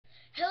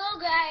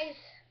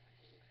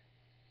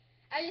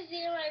As you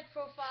see on my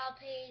profile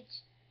page,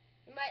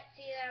 you might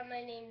see that my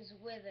name's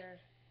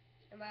Wither,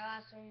 and my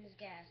last name is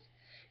Gas.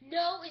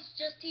 No, it's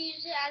just to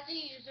use it as a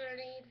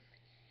username.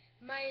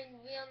 My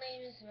real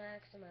name is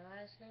Max, and my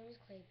last name is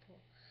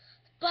Claypool.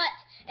 But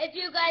if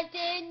you guys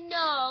didn't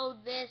know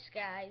this,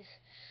 guys,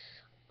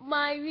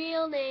 my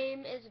real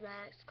name is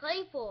Max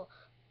Claypool.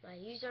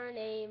 My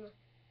username,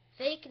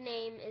 fake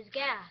name, is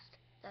Gas.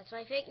 That's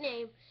my fake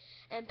name.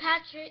 And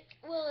Patrick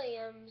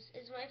Williams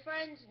is my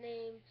friend's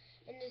name,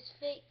 and his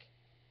fake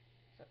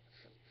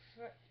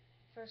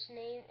first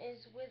name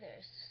is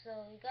Withers. So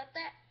you got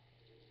that?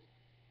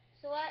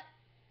 So what?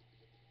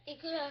 It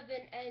could have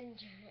been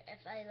Ender if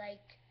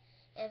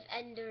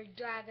Ender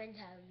Dragons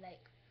had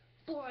like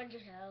 400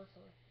 health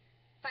or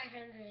 500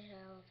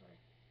 health or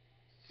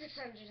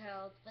 600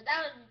 health, but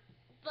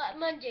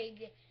Monday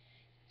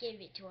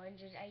gave it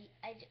 200. I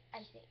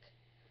think.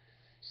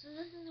 So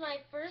this is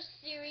my first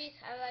series.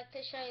 I would like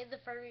to show you the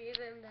furry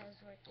room that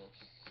is working.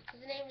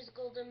 His name is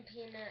Golden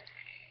Peanut,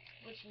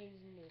 which means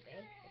newbie.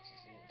 Which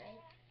is newbie.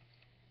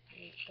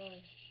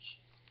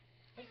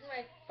 This is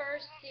my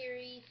first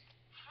series.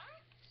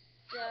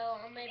 So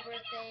on my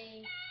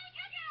birthday,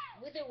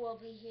 Wither will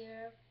be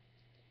here,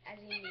 as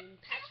you mean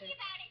Patrick.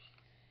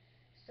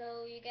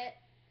 So you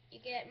get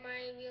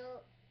my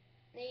real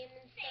name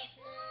and stuff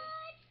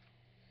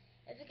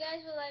now. If you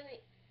guys would like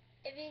me.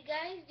 If you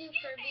guys do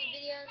furby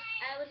videos,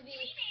 I would be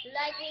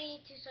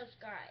likely to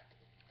subscribe.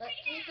 But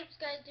please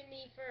subscribe to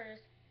me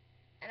first,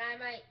 and I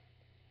might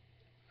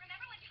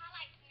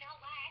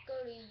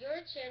go to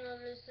your channel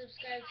to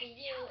subscribe to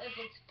you if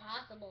it's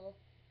possible.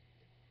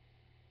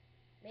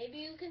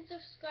 Maybe you can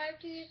subscribe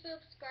to your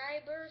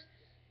subscribers.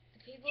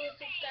 The people who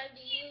subscribe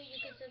to you, you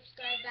can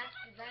subscribe back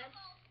to them.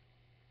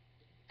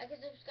 I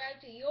can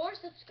subscribe to your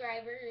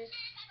subscribers.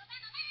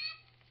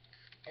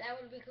 And that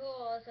would be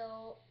cool.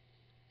 So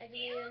I can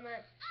be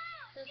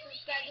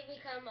subscribe to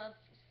become a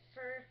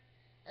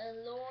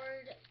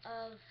Lord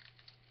of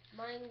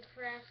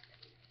Minecraft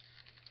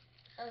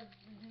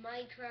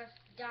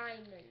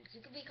Diamonds.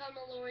 You can become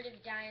a Lord of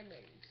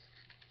Diamonds.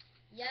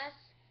 Yes,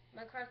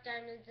 Minecraft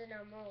Diamonds and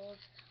Emeralds.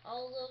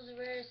 All those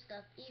rare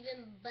stuff,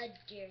 even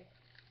Budget.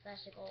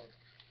 That's the gold.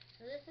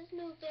 So this is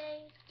New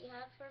Day. You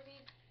have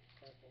furry.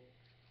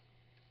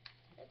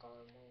 I call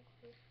him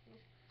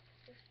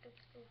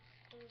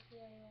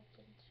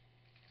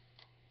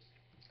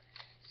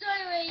So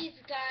anyways,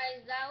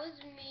 guys, that was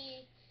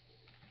me.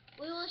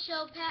 We will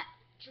show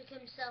Patrick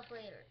himself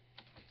later.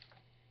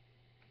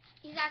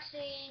 He's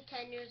actually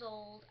 10 years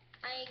old.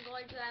 I am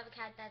going to have a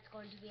cat that's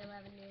going to be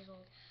 11 years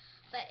old.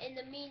 But in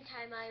the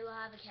meantime, I will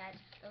have a cat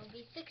that will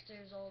be 6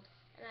 years old.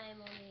 And I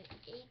am only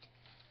 8.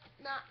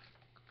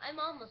 I'm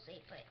almost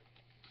 8, but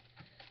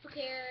who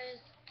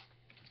cares?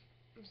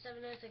 I'm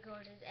 706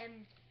 orders.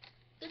 And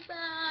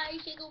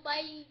goodbye. Say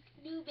goodbye,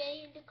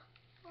 Newbie, in the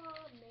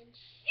comments.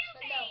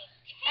 But no,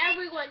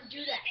 everyone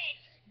do that.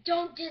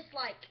 Don't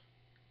dislike.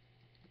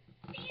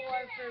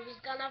 Or Furby's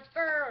gonna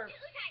fur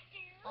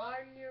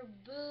on your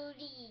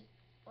booty.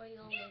 Or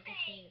you'll make a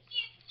face.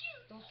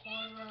 The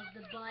horror of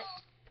the butt.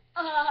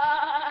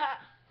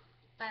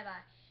 Bye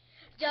bye.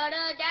 Da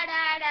da da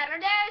da da da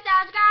da.